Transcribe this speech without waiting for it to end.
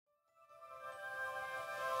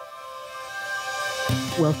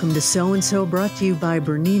Welcome to So and So, brought to you by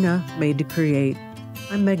Bernina, made to create.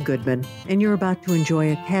 I'm Meg Goodman, and you're about to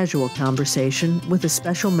enjoy a casual conversation with a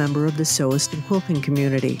special member of the sewist and quilting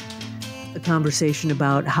community. A conversation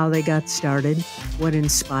about how they got started, what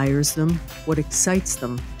inspires them, what excites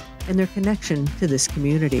them, and their connection to this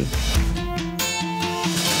community.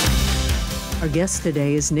 Our guest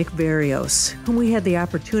today is Nick Verreos, whom we had the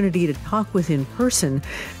opportunity to talk with in person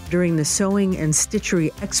during the Sewing and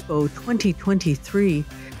Stitchery Expo 2023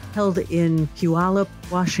 held in Puyallup,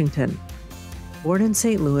 Washington. Born in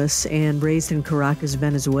St. Louis and raised in Caracas,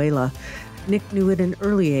 Venezuela, Nick knew at an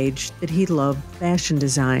early age that he loved fashion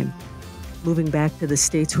design. Moving back to the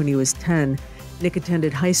States when he was 10, Nick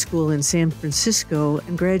attended high school in San Francisco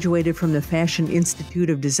and graduated from the Fashion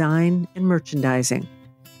Institute of Design and Merchandising.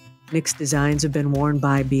 Nick's designs have been worn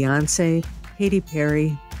by Beyonce, Katy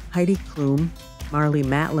Perry, Heidi Klum, Marlee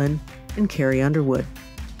Matlin, and Carrie Underwood.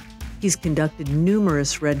 He's conducted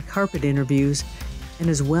numerous red carpet interviews and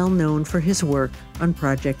is well known for his work on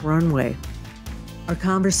Project Runway. Our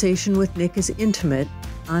conversation with Nick is intimate,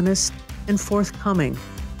 honest, and forthcoming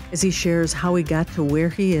as he shares how he got to where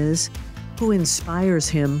he is, who inspires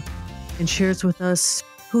him, and shares with us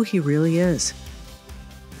who he really is.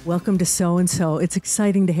 Welcome to So and So. It's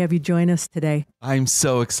exciting to have you join us today. I'm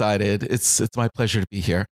so excited. It's my pleasure to be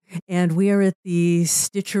here. And we are at the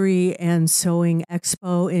Stitchery and Sewing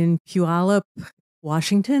Expo in Puyallup,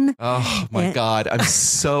 Washington. Oh my God. I'm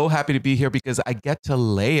so happy to be here because I get to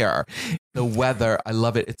layer the weather. I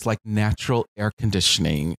love it. It's like natural air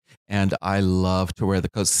conditioning. And I love to wear the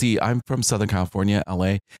coat. See, I'm from Southern California,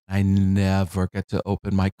 LA. I never get to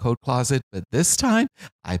open my coat closet, but this time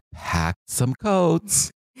I packed some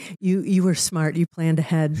coats. You were smart. You planned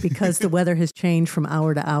ahead because the weather has changed from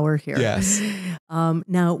hour to hour here. Yes.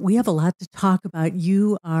 Now, we have a lot to talk about.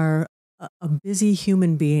 You are a busy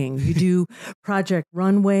human being. You do Project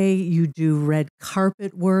Runway. You do red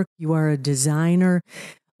carpet work. You are a designer.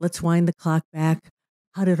 Let's wind the clock back.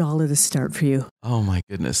 How did all of this start for you? Oh my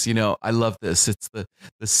goodness. You know, I love this. It's the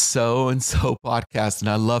Sew and Sew podcast, and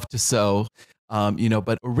I love to sew.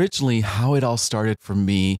 But originally how it all started for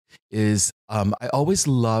me is I always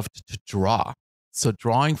loved to draw. So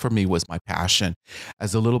drawing for me was my passion.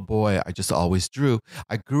 As a little boy, I just always drew.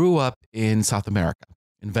 I grew up in South America,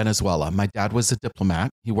 in Venezuela. My dad was a diplomat.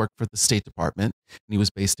 He worked for the State Department, and he was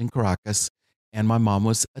based in Caracas. And my mom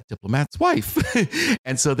was a diplomat's wife.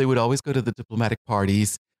 And so they would always go to the diplomatic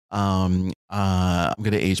parties. I'm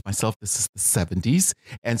going to age myself. This is the 70s.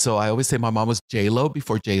 And so I always say my mom was J-Lo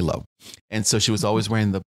before J-Lo. And so she was always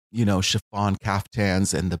wearing the, chiffon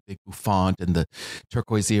caftans and the big bouffant and the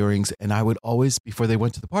turquoise earrings. And I would always, before they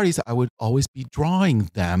went to the parties, I would always be drawing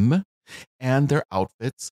them and their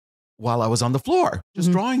outfits while I was on the floor,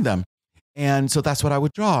 just drawing them. And so that's what I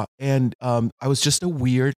would draw. And I was just a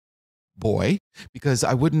weird boy because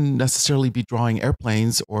I wouldn't necessarily be drawing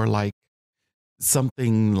airplanes or like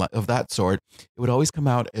something of that sort. It would always come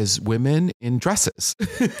out as women in dresses.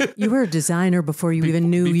 You were a designer before you even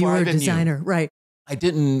knew you were a designer, right? I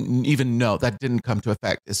didn't even know. That didn't come to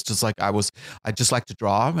effect. It's just like I just like to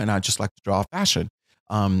draw, and I just like to draw fashion.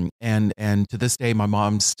 And to this day, my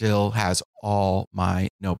mom still has all my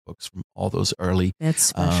notebooks from all those early That's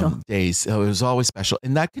special. Days. So it was always special,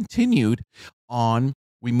 and that continued on.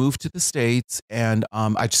 We moved to the States, and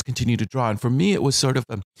I just continued to draw. And for me, it was sort of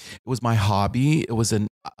it was my hobby. It was it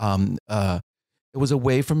was a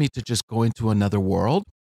way for me to just go into another world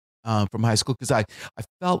from high school, because I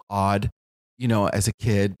felt odd, as a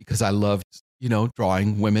kid, because I loved,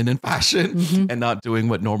 drawing women in fashion and not doing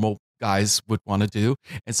what normal guys would want to do.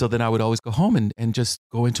 And so then I would always go home and just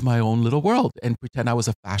go into my own little world and pretend I was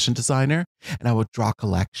a fashion designer, and I would draw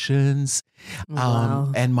collections.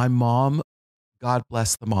 Wow. And my mom, God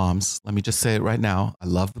bless the moms. Let me just say it right now. I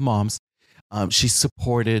love the moms. She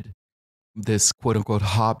supported this quote unquote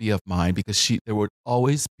hobby of mine because there would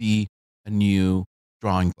always be a new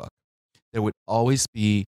drawing book. There would always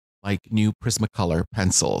be like new Prismacolor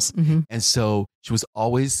pencils. And so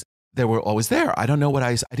they were always there. I don't know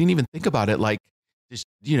I didn't even think about it. Like, does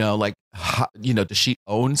she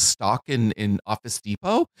own stock in Office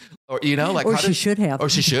Depot? Or, she should have. Or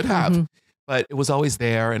she should have. But it was always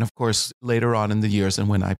there. And of course, later on in the years and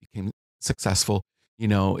when I became successful,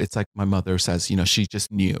 it's like my mother says, she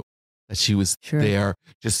just knew that she was there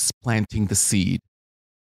just planting the seed.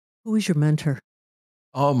 Who was your mentor?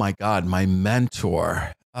 Oh my God, my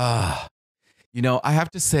mentor. I have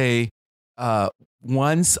to say,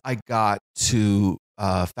 once I got to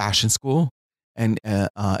fashion school and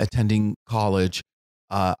attending college,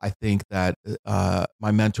 I think that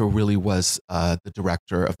my mentor really was the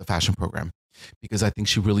director of the fashion program, because I think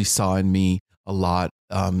she really saw in me a lot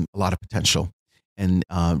of potential, and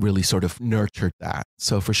really sort of nurtured that.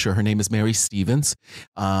 So for sure, her name is Mary Stevens.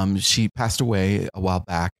 She passed away a while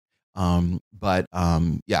back, but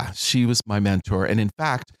yeah, she was my mentor, and in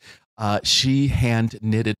fact, she hand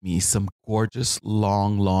knitted me some gorgeous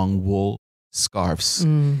long wool scarves,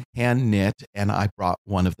 hand knit, and I brought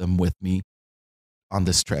one of them with me on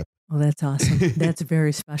this trip. Oh, that's awesome. That's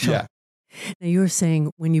very special. Yeah. Now, you were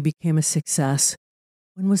saying when you became a success,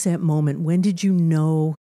 when was that moment? When did you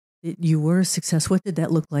know that you were a success? What did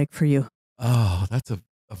that look like for you? Oh, that's a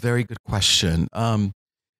very good question. I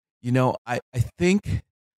think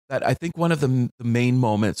one of the main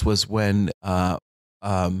moments was when I've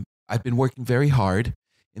been working very hard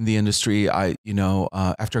in the industry.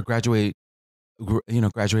 After I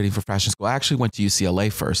graduating from fashion school, I actually went to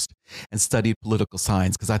UCLA first and studied political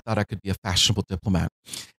science because I thought I could be a fashionable diplomat,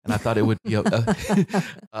 and I thought it would be a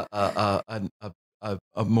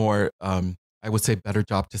more I would say better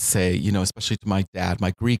job to say, especially to my dad,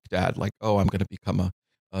 my Greek dad, like, oh, I'm going to become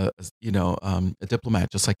a diplomat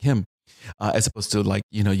just like him, as opposed to like,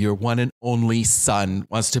 your one and only son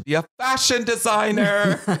wants to be a fashion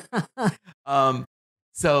designer.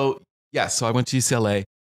 So I went to UCLA.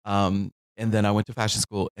 And then I went to fashion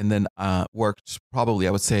school, and then worked probably,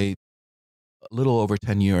 I would say, a little over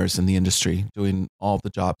 10 years in the industry, doing all the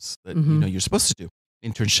jobs that you're supposed to do,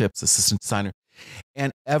 internships, assistant designer,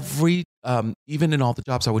 and even in all the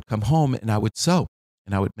jobs, I would come home and I would sew,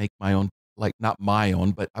 and I would make my own, like not my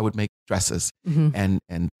own, but I would make dresses and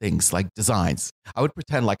things like designs. I would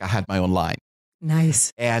pretend like I had my own line.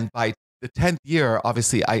 Nice. And by the 10th year,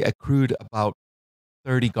 obviously, I accrued about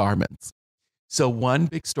 30 garments. So one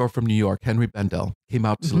big store from New York, Henri Bendel, came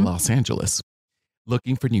out to Los Angeles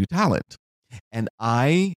looking for new talent. And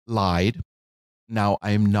I lied. Now,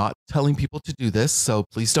 I am not telling people to do this, so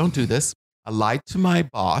please don't do this. I lied to my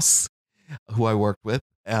boss, who I worked with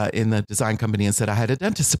in the design company, and said I had a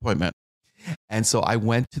dentist appointment. And so I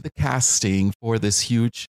went to the casting for this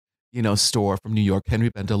huge, store from New York, Henri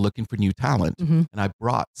Bendel, looking for new talent. And I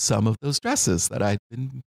brought some of those dresses that I'd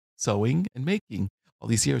been sewing and making all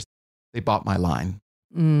these years. They bought my line,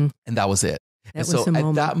 and that was it. And so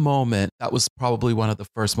at that moment, that was probably one of the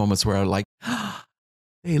first moments where I was like, oh,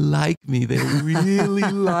 they like me. They really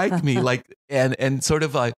like me. Like, and sort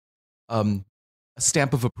of like a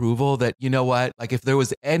stamp of approval that, you know what, like if there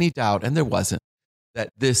was any doubt, and there wasn't, that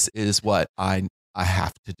this is what I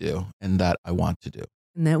have to do and that I want to do.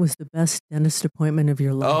 And that was the best dentist appointment of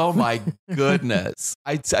your life. Oh my goodness.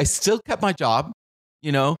 I still kept my job,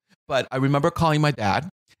 but I remember calling my dad.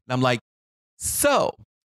 And I'm like, so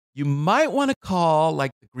you might want to call like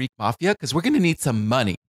the Greek mafia because we're going to need some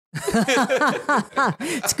money.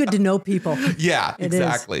 It's good to know people. Yeah,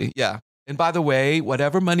 exactly. Yeah. And by the way,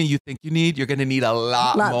 whatever money you think you need, you're going to need a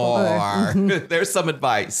lot more. There's some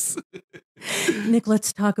advice. Nick,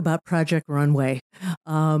 let's talk about Project Runway.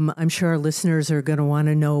 I'm sure our listeners are going to want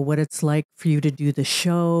to know what it's like for you to do the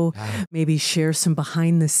show. Maybe share some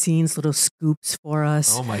behind the scenes little scoops for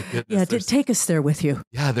us. Oh my goodness. Yeah, take us there with you.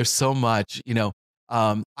 Yeah, there's so much.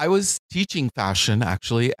 I was teaching fashion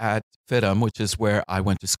actually at FITM, which is where I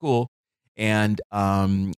went to school. And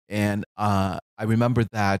I remember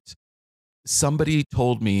that somebody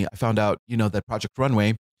told me, I found out, that Project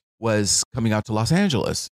Runway was coming out to Los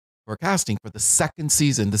Angeles for casting for the second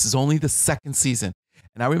season. This is only the second season.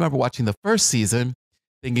 And I remember watching the first season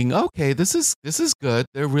thinking, okay, this is good.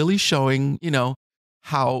 They're really showing,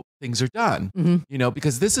 how things are done,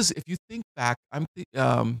 because this is, if you think back,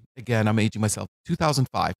 again, I'm aging myself,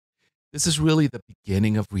 2005. This is really the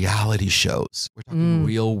beginning of reality shows. We're talking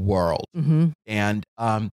real world. And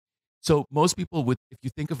so most people would, if you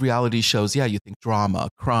think of reality shows, you think drama,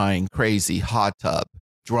 crying, crazy, hot tub,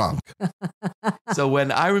 drunk. So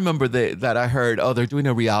when I remember that I heard, oh, they're doing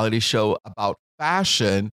a reality show about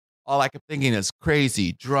fashion, all I kept thinking is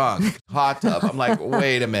crazy, drunk, hot tub. I'm like,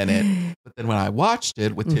 wait a minute. But then when I watched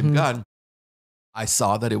it with Tim Gunn, I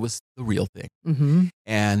saw that it was the real thing.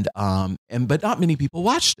 And but not many people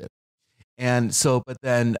watched it. And so, but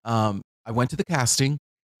then I went to the casting,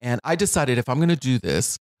 and I decided if I'm going to do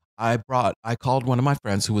this, I called one of my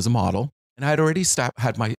friends who was a model, and I had already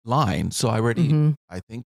had my line. So I already, I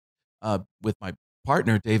think, with my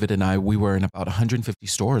partner, David, and we were in about 150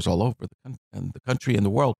 stores all over the country and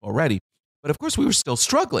the world already. But of course, we were still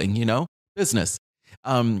struggling, business.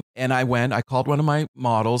 And I called one of my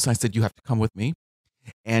models. And I said, you have to come with me.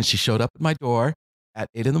 And she showed up at my door at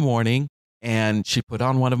 8 a.m. and she put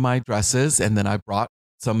on one of my dresses. And then I brought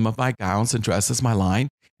some of my gowns and dresses, my line.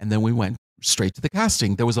 And then we went straight to the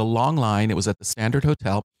casting. There was a long line. It was at the Standard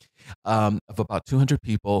Hotel of about 200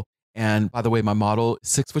 people. And by the way, my model,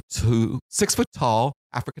 6'2", 6 foot tall,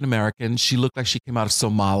 African American. She looked like she came out of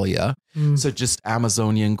Somalia, so just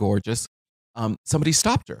Amazonian gorgeous. Somebody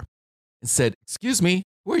stopped her and said, "Excuse me,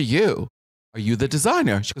 who are you? Are you the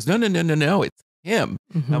designer?" She goes, "No, no, no, no, no, it's him."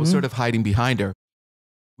 I was sort of hiding behind her.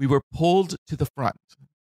 We were pulled to the front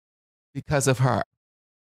because of her.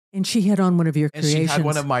 And she had on one of your creations. And she had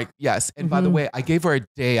one of my, yes. And by the way, I gave her a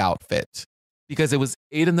day outfit because it was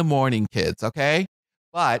 8 a.m, kids, okay?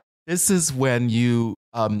 But this is when you,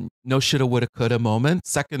 no shoulda, woulda, coulda moment.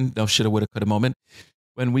 Second no shoulda, woulda, coulda moment.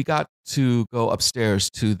 When we got to go upstairs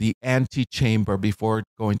to the antechamber before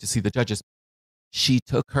going to see the judges, she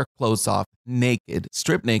took her clothes off naked,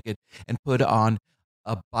 stripped naked, and put on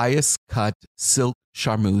a bias cut silk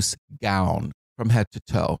charmeuse gown from head to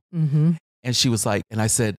toe. And she was like, and I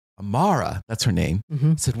said, Amara, that's her name.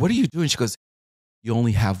 I said, "What are you doing?" She goes, "You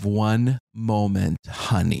only have one moment,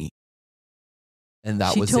 honey." And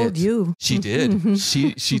that was it. She told you. She did.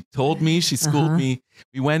 She told me, she schooled me.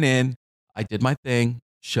 We went in, I did my thing,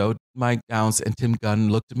 showed my gowns, and Tim Gunn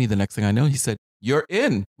looked at me. The next thing I know, he said, "You're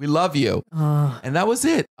in. We love you." And that was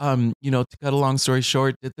it. To cut a long story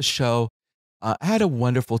short, did the show. I had a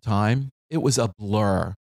wonderful time. It was a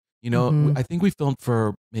blur. I think we filmed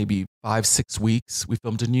for maybe 5-6 weeks. We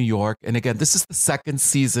filmed in New York. And again, this is the second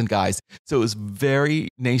season, guys. So it was very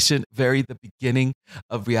the beginning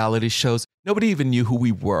of reality shows. Nobody even knew who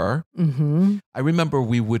we were. I remember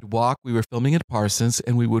we were filming at Parsons,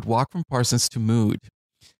 and we would walk from Parsons to Mood,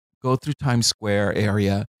 go through Times Square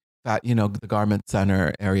area, the Garment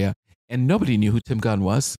Center area. And nobody knew who Tim Gunn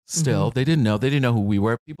was still. They didn't know who we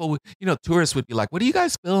were. People, tourists would be like, "What are you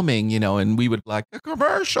guys filming?" And we would be like, "A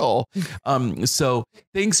commercial." So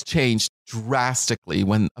things changed drastically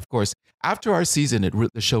when, of course, after our season,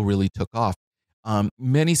 the show really took off.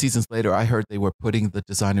 Many seasons later, I heard they were putting the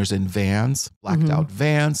designers in vans, blacked out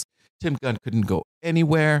vans. Tim Gunn couldn't go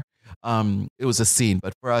anywhere. It was a scene,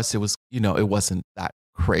 but for us, it was, it wasn't that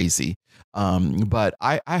crazy. But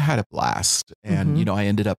I had a blast, and, I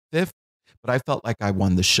ended up 5th. But I felt like I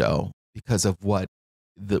won the show because of what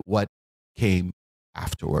came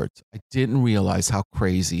afterwards. I didn't realize how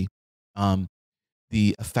crazy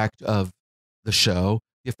the effect of the show,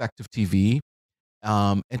 the effect of TV.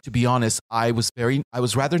 And to be honest, I was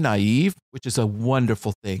rather naive, which is a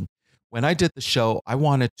wonderful thing. When I did the show, I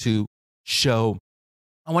wanted to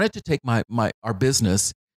take our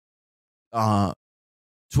business to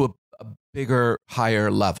a bigger, higher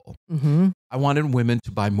level. I wanted women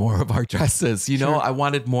to buy more of our dresses. I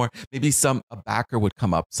wanted more, maybe a backer would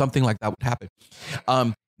come up, something like that would happen.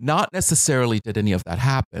 Not necessarily did any of that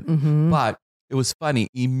happen, but it was funny.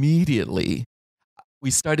 Immediately,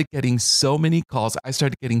 we started getting so many calls. I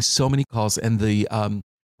started getting so many calls, and the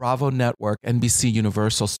Bravo Network, NBC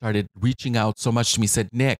Universal started reaching out so much to me, said,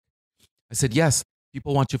 "Nick," I said, "Yes,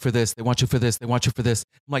 people want you for this. They want you for this. They want you for this."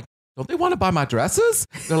 I'm like, "Don't they want to buy my dresses?"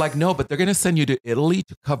 They're like, "No, but they're going to send you to Italy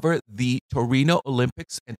to cover the Torino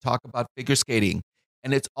Olympics and talk about figure skating.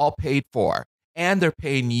 And it's all paid for. And they're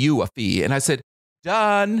paying you a fee." And I said,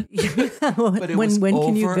 "Done." But it was when over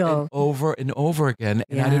can you go? and over and over again.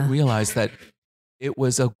 And I didn't realize that it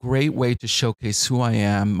was a great way to showcase who I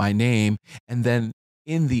am, my name. And then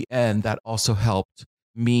in the end, that also helped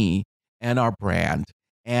me and our brand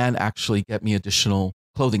and actually get me additional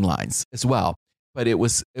clothing lines as well. But it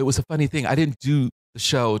was a funny thing. I didn't do the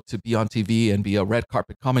show to be on TV and be a red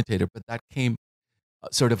carpet commentator, but that came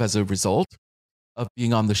sort of as a result of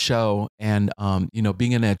being on the show and,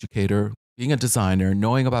 being an educator, being a designer,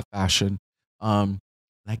 knowing about fashion. And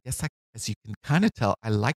I guess, as you can kind of tell, I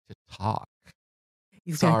like to talk.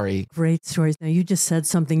 You've got great stories. Now, you just said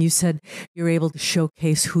something. You said you're able to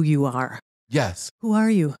showcase who you are. Yes. Who are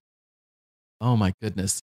you? Oh, my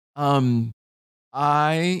goodness.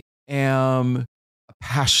 I am a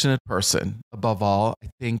passionate person above all. I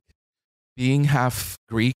think being half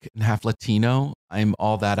Greek and half Latino, I'm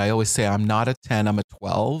all that. I always say I'm not a 10, I'm a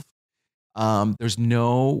 12. There's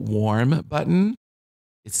no warm button.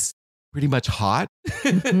 It's pretty much hot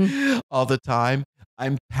all the time.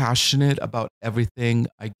 I'm passionate about everything.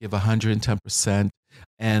 I give 110%,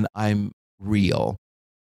 and I'm real.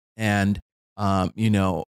 And,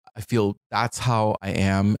 I feel that's how I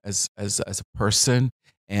am as a person.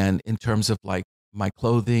 And in terms of like my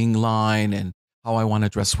clothing line and how I want to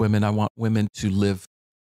dress women, I want women to live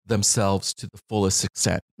themselves to the fullest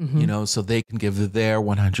extent, so they can give their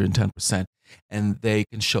 110% and they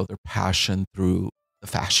can show their passion through the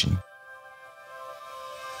fashion.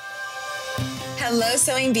 Hello,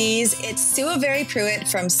 Sewing Bees. It's Sue Very Pruitt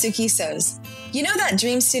from Suki Sews. You know that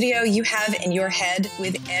dream studio you have in your head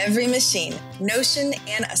with every machine, notion,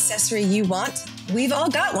 and accessory you want? We've all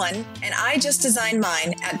got one, and I just designed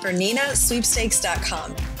mine at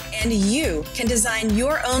BerninaSweepstakes.com. And you can design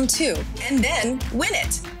your own too, and then win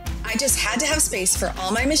it. I just had to have space for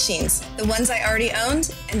all my machines, the ones I already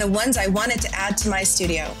owned and the ones I wanted to add to my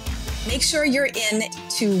studio. Make sure you're in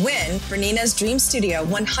to win Bernina's Dream Studio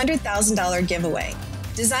 $100,000 giveaway.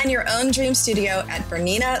 Design your own dream studio at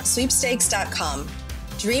BerninaSweepstakes.com.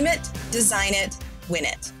 Dream it, design it, win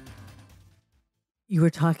it. You were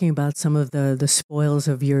talking about some of the spoils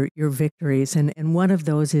of your victories, and one of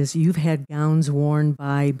those is you've had gowns worn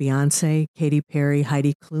by Beyonce, Katy Perry,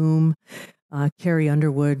 Heidi Klum, Carrie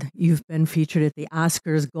Underwood. You've been featured at the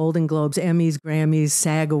Oscars, Golden Globes, Emmys, Grammys,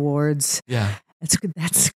 SAG Awards. Yeah.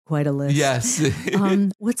 That's quite a list. Yes.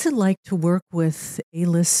 What's it like to work with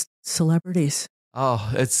A-list celebrities?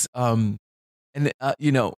 Oh, it's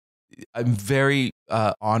you know, I'm very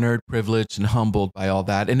honored, privileged, and humbled by all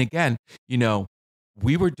that. And again, you know,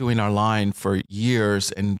 we were doing our line for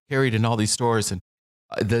years and carried in all these stores, and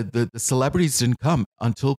the celebrities didn't come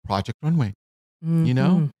until Project Runway. You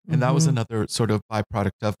know, and that was another sort of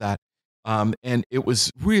byproduct of that. And it was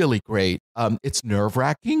really great. It's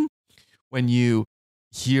nerve-wracking when you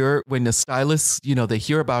hear, when the stylists, you know, they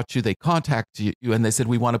hear about you, they contact you and they said,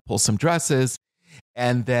 we want to pull some dresses.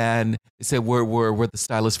 And then they said, we're the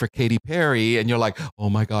stylist for Katy Perry. And you're like, oh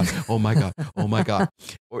my God, oh my God, oh my God.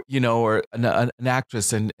 Or, you know, or an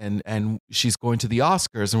actress and she's going to the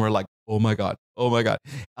Oscars and we're like, oh my God, oh my God.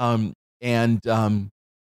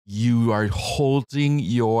 You are holding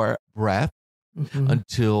your breath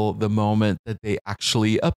until the moment that they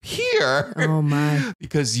actually appear. Oh my.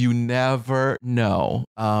 Because you never know.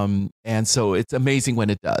 And so it's amazing when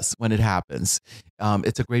it does, when it happens.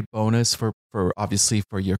 It's a great bonus for obviously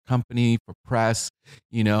for your company, for press,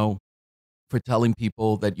 you know, for telling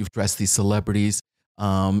people that you've dressed these celebrities.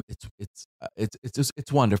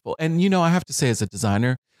 It's wonderful. And, you know, I have to say as a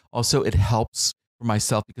designer, also it helps for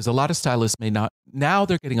myself because a lot of stylists may not, now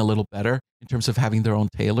they're getting a little better in terms of having their own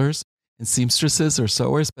tailors and seamstresses or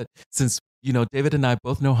sewers. But since, you know, David and I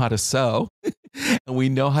both know how to sew and we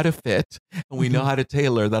know how to fit and we know how to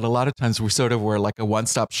tailor, that a lot of times we're like a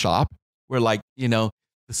one-stop shop. We're like, you know,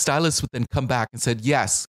 the stylist would then come back and said,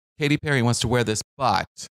 yes, Katy Perry wants to wear this, but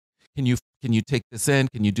can you take this in?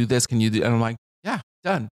 Can you do this? Can you do? And I'm like, yeah,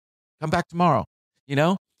 done. Come back tomorrow, you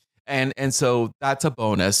know? And so that's a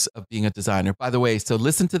bonus of being a designer. By the way, so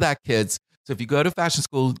listen to that, kids. So if you go to fashion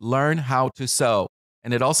school, learn how to sew.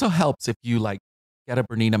 And it also helps if you like get a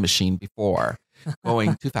Bernina machine before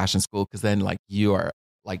going to fashion school, because then like you are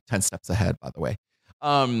like 10 steps ahead, by the way.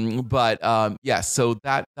 Yeah, so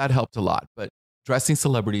that helped a lot. But dressing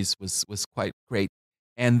celebrities was quite great.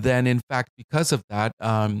 And then in fact, because of that,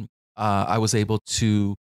 I was able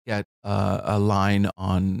to get a line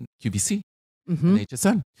on QVC and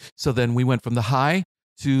HSN. So then we went from the high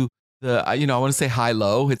to the, you know, I want to say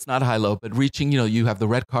high-low. It's not high-low, but reaching, you know, you have the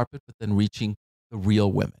red carpet, but then reaching the real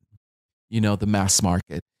women, you know, the mass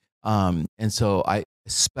market. And so I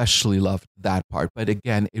especially loved that part. But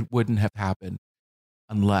again, it wouldn't have happened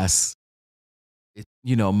unless it,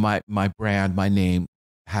 you know, my brand, my name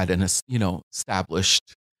had an, you know,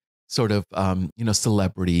 established sort of, you know,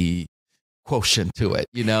 celebrity quotient to it.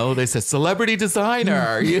 You know, they said celebrity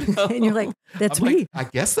designer, you know, and you're like, that's I'm me. like, I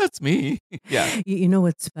guess that's me. Yeah. You know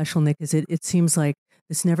what's special, Nick, is it seems like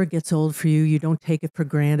this never gets old for you. You don't take it for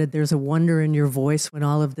granted. There's a wonder in your voice when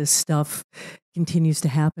all of this stuff continues to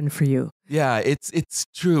happen for you. Yeah, it's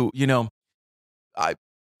true. You know,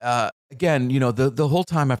 again, you know, the whole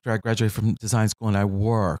time after I graduated from design school and I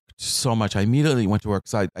worked so much, I immediately went to work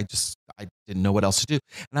because I didn't know what else to do.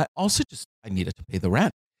 And I also I needed to pay the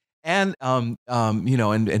rent. And you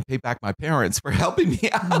know, and pay back my parents for helping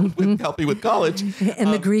me out with helping with college.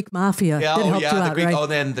 And the Greek mafia yeah, that helped you out, Greek, right? Oh,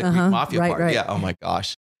 then the Greek mafia part. Right. Yeah. Oh my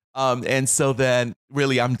gosh. And so then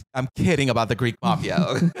really I'm kidding about the Greek mafia.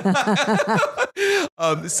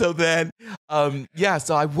 So then yeah,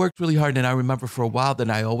 so I worked really hard, and I remember for a while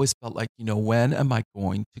then I always felt like, you know, when am I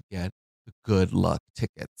going to get the good luck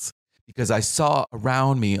tickets? Because I saw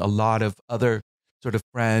around me a lot of other sort of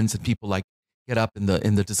friends and people like get up in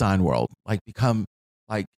the design world, like become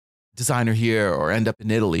like designer here or end up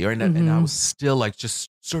in Italy or and I was still like just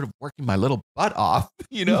sort of working my little butt off,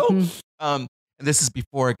 you know? And this is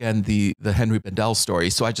before again the Henri Bendel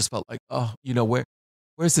story. So I just felt like, oh, you know,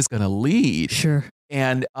 where's this gonna lead? Sure.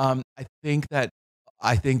 And I think that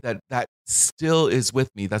still is with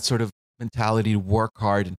me, that sort of mentality to work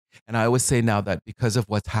hard. And I always say now that because of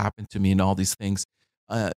what's happened to me and all these things,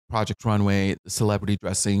 Project Runway, the celebrity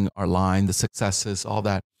dressing, our line, the successes, all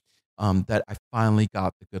that, that I finally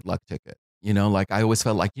got the good luck ticket. You know, like I always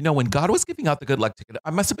felt like, you know, when God was giving out the good luck ticket, I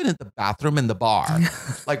must have been in the bathroom in the bar.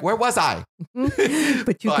 Like, where was I?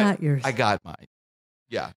 But you got yours. I got mine.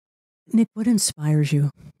 Yeah. Nick, what inspires you?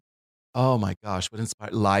 Oh my gosh, what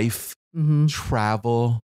inspired life, Mm-hmm.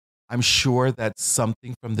 travel. I'm sure that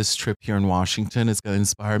something from this trip here in Washington is going to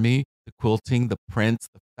inspire me. The quilting, the prints,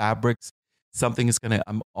 the fabrics, something is going to,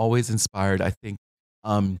 I'm always inspired. I think,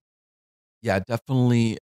 yeah,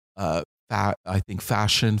 definitely, I think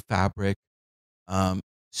fashion, fabric,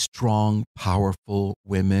 strong, powerful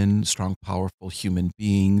women, strong, powerful human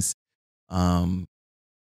beings,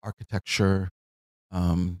 architecture,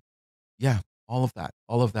 um, yeah, all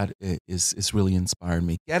of that is really inspiring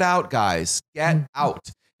me. Get out, guys, get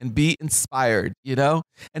out and be inspired, you know,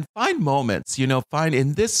 and find moments, you know, find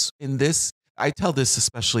in this, I tell this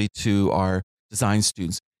especially to our design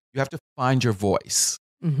students, you have to find your voice.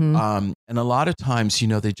 Mm-hmm. And a lot of times, you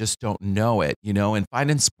know, they just don't know it, you know, and find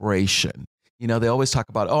inspiration. You know, they always talk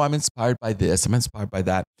about, oh, I'm inspired by this, I'm inspired by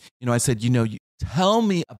that. You know, I said, you know, you tell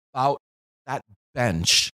me about that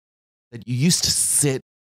bench that you used to sit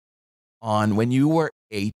on when you were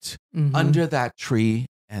 8 under that tree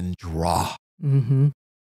and draw. Mm-hmm.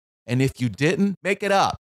 And if you didn't, make it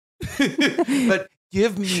up. But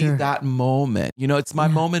give me that moment. You know, it's my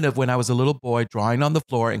moment of when I was a little boy drawing on the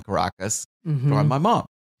floor in Caracas, drawing my mom.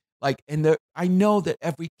 Like, and I know that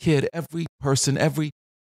every kid, every person, every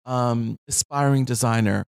aspiring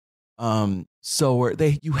designer, sewer,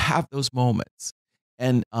 you have those moments,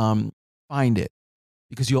 and find it,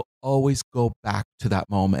 because you'll always go back to that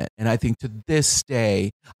moment. And I think to this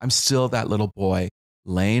day, I'm still that little boy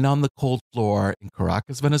laying on the cold floor in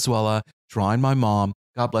Caracas, Venezuela, drawing my mom.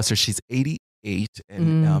 God bless her. She's 88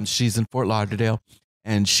 and she's in Fort Lauderdale,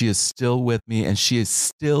 and she is still with me, and she is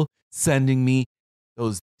still sending me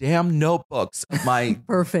those damn notebooks of my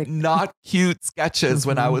perfect, not cute sketches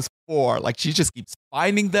when I was 4. Like, she just keeps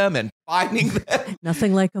finding them and finding them.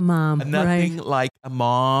 Nothing like a mom. Nothing like a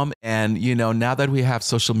mom. And, you know, now that we have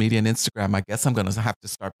social media and Instagram, I guess I'm going to have to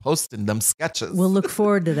start posting them sketches. We'll look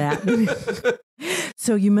forward to that.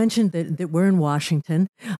 So you mentioned that we're in Washington,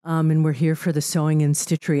 and we're here for the Sewing and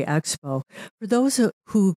Stitchery Expo. For those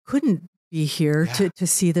who couldn't be here to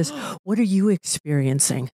see this, what are you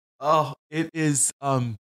experiencing? Oh, it is,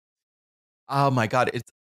 oh my God, it's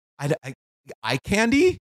eye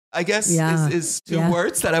candy, I guess, is 2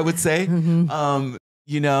 words that I would say.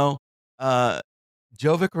 You know,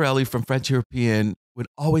 Joe Vicarelli from French European would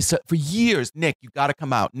always say for years, Nick, you got to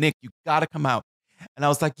come out. Nick, you got to come out. And I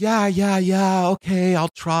was like, yeah, okay, I'll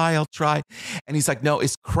try. And he's like, no,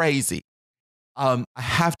 it's crazy. I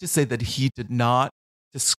have to say that he did not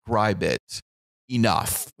describe it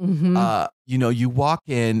enough. You know, you walk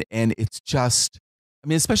in and it's just, I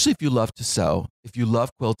mean, especially if you love to sew, if you love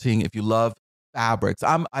quilting, if you love fabrics.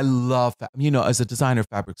 I love, you know, as a designer,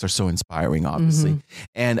 fabrics are so inspiring, obviously,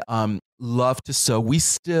 and love to sew. We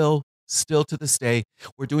still to this day,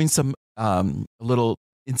 we're doing some a little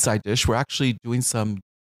inside dish. We're actually doing some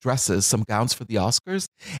dresses, some gowns for the Oscars,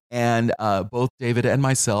 and both David and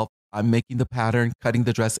myself, I'm making the pattern, cutting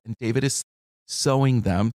the dress, and David is sewing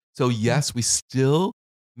them. So yes, we still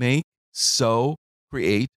make, sew,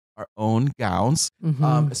 create our own gowns,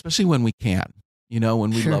 especially when we can. You know,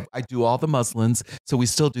 when we love, I do all the muslins, so we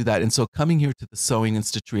still do that. And so coming here to the Sewing and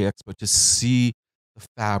Stitchery Expo to see the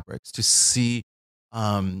fabrics, to see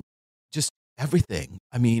just everything.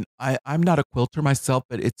 I mean, I'm not a quilter myself,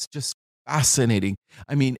 but it's just fascinating.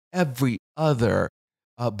 I mean, every other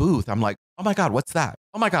booth, I'm like, oh my God, what's that?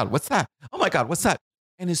 Oh my God, what's that? Oh my God, what's that?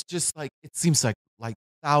 And it's just like, it seems like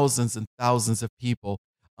thousands and thousands of people.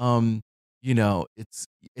 You know, it's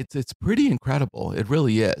pretty incredible. It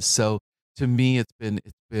really is. So to me, it's been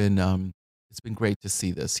great to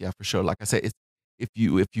see this. Yeah, for sure. Like I said, if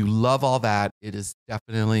you love all that, it is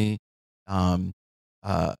definitely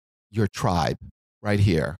your tribe right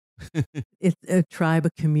here. It's a tribe,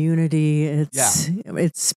 a community.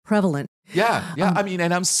 It's prevalent. Yeah. I mean,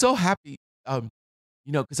 and I'm so happy, you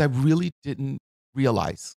know, because I really didn't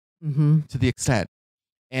realize to the extent.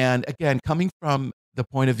 And again, coming from the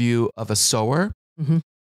point of view of a sewer,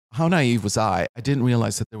 how naive was I? I didn't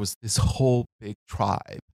realize that there was this whole big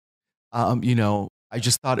tribe. You know, I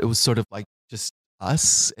just thought it was sort of like just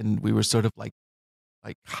us, and we were sort of like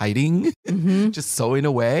hiding, just sewing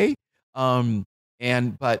away.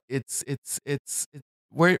 But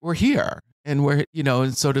we're here, and we're, you know,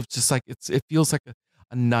 and sort of just like it feels like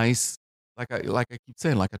a nice, like I keep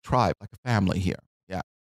saying, like a tribe, like a family here. Yeah.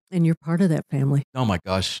 And you're part of that family. Oh my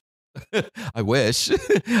gosh. I wish.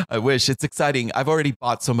 I wish. It's exciting. I've already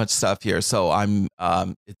bought so much stuff here, so I'm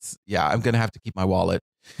going to have to keep my wallet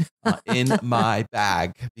in my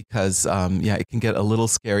bag because it can get a little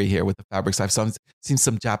scary here with the fabrics. Seen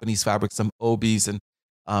some Japanese fabrics, some obies, and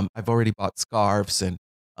I've already bought scarves and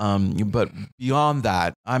but beyond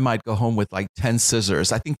that, I might go home with like 10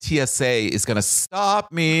 scissors. I think TSA is going to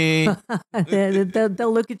stop me.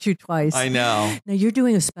 They'll look at you twice. I know. Now, you're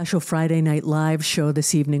doing a special Friday Night Live show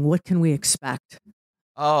this evening. What can we expect?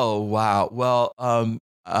 Oh, wow. Well,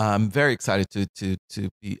 I'm very excited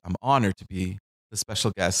I'm honored to be the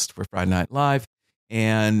special guest for Friday Night Live.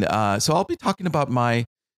 And so I'll be talking about my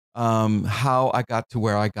how I got to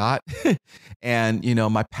where I got and,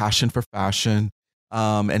 my passion for fashion.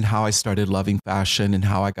 And how I started loving fashion and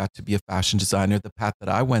how I got to be a fashion designer, the path that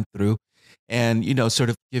I went through, and sort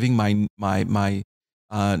of giving my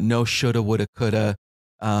no shoulda, woulda, coulda,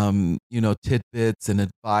 tidbits and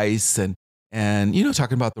advice, and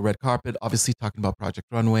talking about the red carpet, obviously talking about Project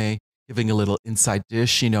Runway, giving a little inside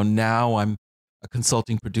dish. Now I'm a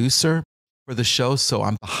consulting producer for the show, so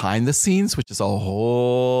I'm behind the scenes, which is a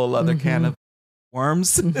whole other can of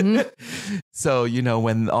worms. So,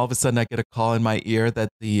 when all of a sudden I get a call in my ear that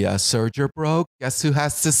the serger broke, guess who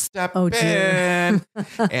has to step in?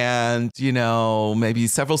 And, maybe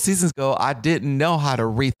several seasons ago, I didn't know how to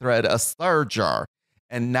rethread a serger.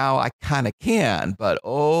 And now I kind of can, but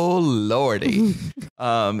oh Lordy.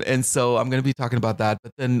 And so I'm going to be talking about that.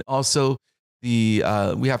 But then also we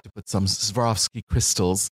have to put some Swarovski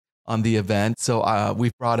crystals on the event. So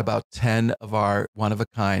we've brought about 10 of our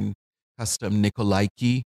one-of-a-kind custom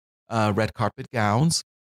Nikolaiki red carpet gowns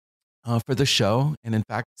for the show. And in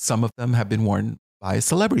fact, some of them have been worn by a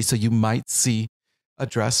celebrity. So you might see a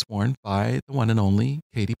dress worn by the one and only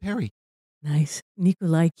Katy Perry. Nice.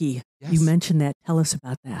 Nikolaiki. Yes. You mentioned that. Tell us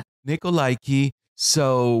about that. Nikolaiki.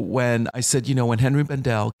 So when I said, when Henri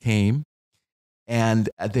Bendel came and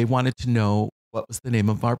they wanted to know what was the name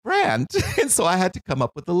of our brand. And so I had to come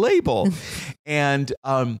up with a label. And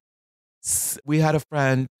we had a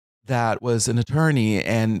friend that was an attorney,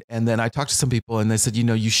 and then I talked to some people and they said,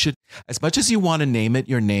 you should, as much as you want to name it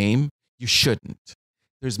your name, you shouldn't.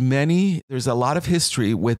 There's a lot of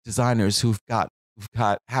history with designers who've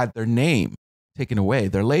had their name taken away,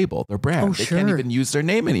 their label, their brand. They can't even use their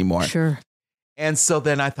name anymore. Sure. And so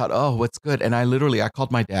then I thought, oh, what's good? And I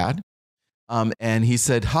called my dad, and he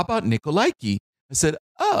said, how about Nikolaiki? I said,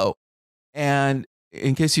 oh, and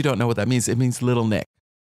in case you don't know what that means, it means little Nick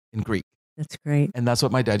in Greek. That's great. And that's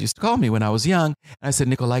what my dad used to call me when I was young. And I said,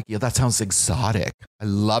 Nikolaiki, that sounds exotic. I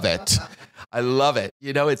love it. I love it.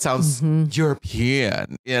 It sounds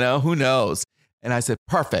European, who knows? And I said,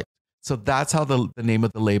 perfect. So that's how the name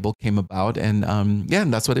of the label came about. And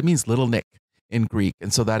and that's what it means, little Nick in Greek.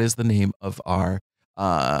 And so that is the name of our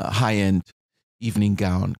high-end evening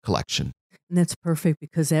gown collection. And that's perfect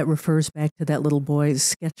because that refers back to that little boy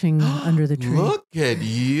sketching under the tree. Look at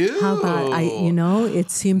you. How about,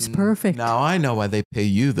 it seems perfect. Now I know why they pay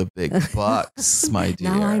you the big bucks, my dear.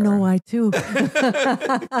 Now I know why too.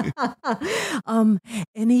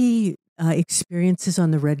 Any experiences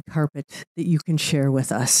on the red carpet that you can share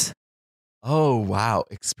with us? Oh, wow.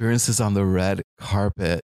 Experiences on the red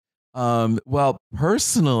carpet. Well,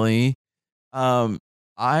 personally,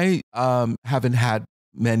 I haven't had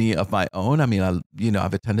many of my own. I mean,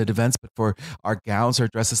 I've attended events, but for our gowns or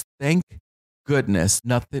dresses, thank goodness,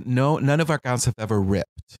 none of our gowns have ever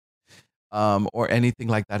ripped, or anything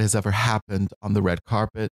like that has ever happened on the red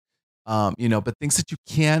carpet. But things that you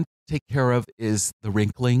can't take care of is the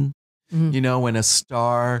wrinkling. When a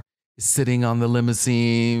star is sitting on the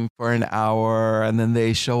limousine for an hour and then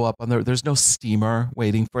they show up there's no steamer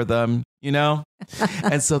waiting for them,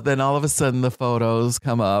 And so then all of a sudden the photos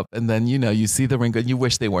come up and then, you see the wrinkle and you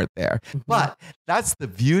wish they weren't there. But that's the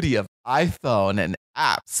beauty of iPhone and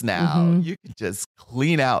apps now. You can just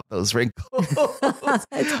clean out those wrinkles.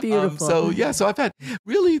 That's beautiful. So I've had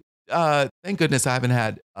really, thank goodness I haven't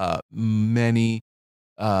had many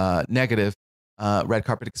negative red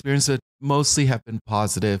carpet experiences. Mostly have been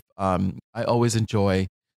positive. I always enjoy,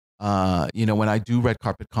 when I do red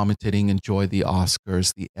carpet commentating, enjoy the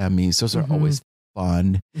Oscars, the Emmys. Those are always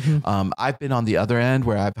fun. I've been on the other end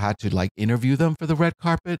where I've had to interview them for the red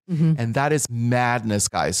carpet, and that is madness,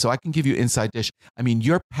 guys. So I can give you inside dish. I mean,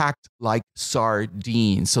 you're packed like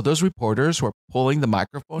sardines. So those reporters who are pulling the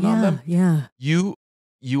microphone on them, you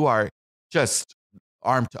are just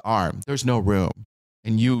arm to arm. There's no room,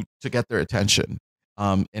 and to get their attention.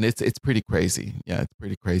 And it's pretty crazy. Yeah, it's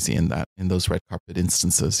pretty crazy in those red carpet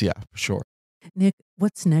instances. Yeah, for sure. Nick,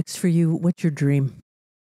 what's next for you? What's your dream?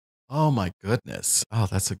 Oh my goodness. Oh,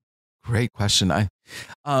 that's a great question.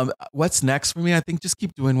 What's next for me? I think just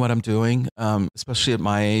keep doing what I'm doing, especially at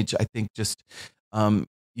my age. I think just,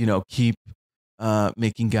 keep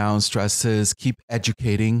making gowns, dresses, keep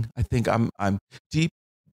educating. I think I'm deep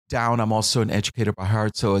down. I'm also an educator by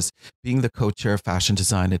heart. So as being the co-chair of fashion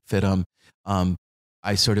design at FITM,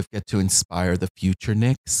 I sort of get to inspire the future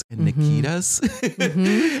Nicks and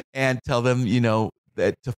Nikitas and tell them,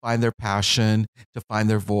 that to find their passion, to find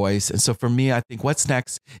their voice. And so for me, I think what's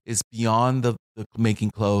next is beyond the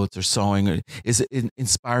making clothes or sewing, is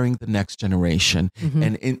inspiring the next generation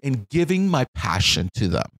and in giving my passion to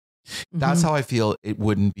them. That's how I feel it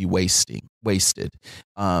wouldn't be wasted.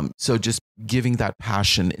 So just giving that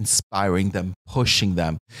passion, inspiring them, pushing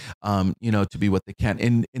them, to be what they can.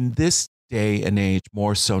 In this day and age,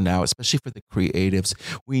 more so now, especially for the creatives,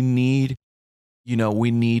 we need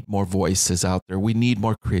more voices out there. We need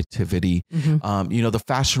more creativity. The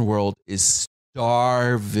fashion world is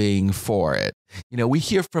starving for it. We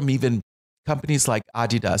hear from even companies like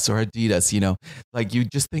Adidas, like you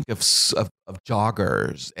just think of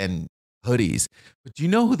joggers and hoodies, but do you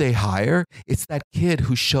know who they hire? It's that kid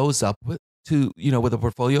who shows up with a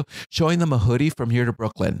portfolio, showing them a hoodie from here to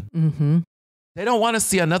Brooklyn. They don't want to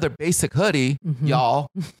see another basic hoodie, y'all.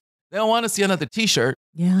 They don't want to see another t-shirt.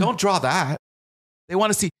 Yeah. Don't draw that. They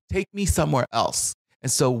want to see, take me somewhere else. And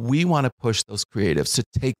so we want to push those creatives to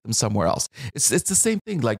take them somewhere else. It's the same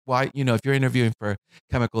thing. Like why, if you're interviewing for a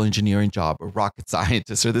chemical engineering job or rocket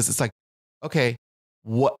scientist or this, it's like, okay,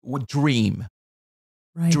 what dream,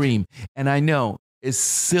 right. Dream. And I know as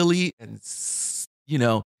silly and,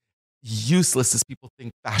 useless as people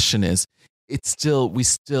think fashion is,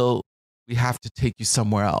 we have to take you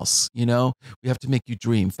somewhere else. We have to make you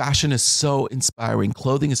dream. Fashion is so inspiring.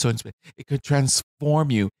 Clothing is so inspiring. It could transform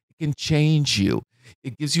you. It can change you.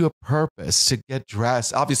 It gives you a purpose to get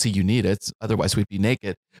dressed. Obviously you need it. Otherwise we'd be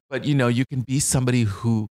naked. But you can be somebody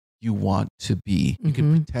who you want to be. You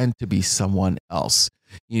can pretend to be someone else,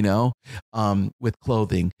 with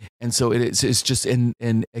clothing. And so it's just, and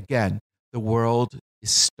again, the world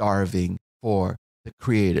is starving for the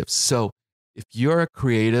creatives. So if you're a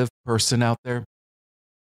creative person out there,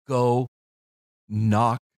 go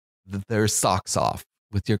knock their socks off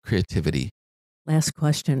with your creativity. Last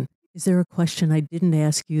question. Is there a question I didn't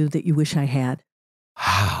ask you that you wish I had?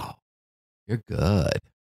 Wow, you're good.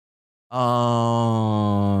 Oh,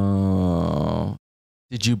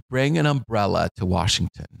 did you bring an umbrella to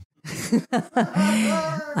Washington?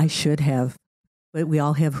 I should have. But we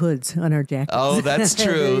all have hoods on our jackets. Oh, that's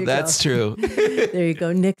true. That's true. There you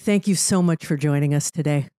go. Nick, thank you so much for joining us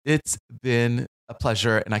today. It's been a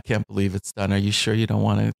pleasure, and I can't believe it's done. Are you sure you don't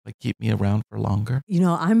want to keep me around for longer?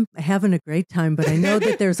 I'm having a great time, but I know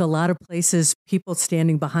that there's a lot of places people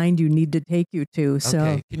standing behind you need to take you to. So,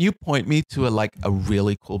 okay. Can you point me to a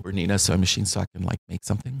really cool Bernina sewing machine so I can make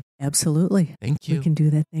something? Absolutely. Thank you. We can do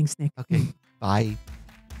that. Thanks, Nick. Okay. Bye.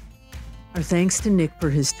 Our thanks to Nick for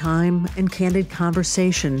his time and candid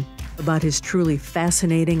conversation about his truly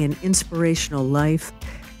fascinating and inspirational life,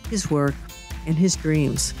 his work, and his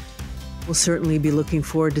dreams. We'll certainly be looking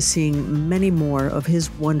forward to seeing many more of his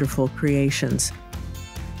wonderful creations.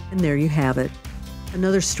 And there you have it.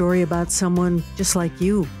 Another story about someone just like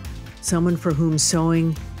you, someone for whom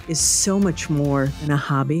sewing is so much more than a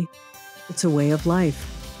hobby. It's a way of life.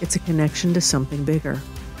 It's a connection to something bigger.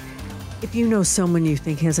 If you know someone you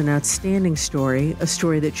think has an outstanding story, a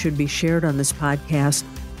story that should be shared on this podcast,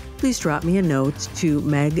 please drop me a note to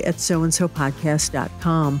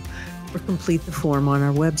meg@soandsopodcast.com or complete the form on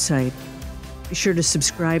our website. Be sure to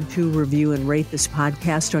subscribe to, review, and rate this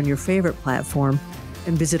podcast on your favorite platform,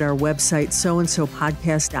 and visit our website,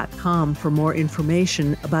 soandsopodcast.com, for more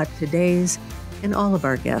information about today's and all of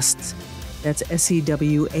our guests. That's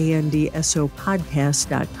SEWANDSO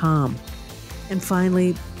podcast.com. And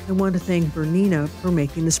finally, I want to thank Bernina for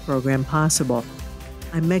making this program possible.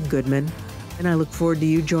 I'm Meg Goodman, and I look forward to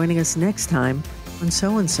you joining us next time on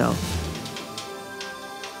So and So.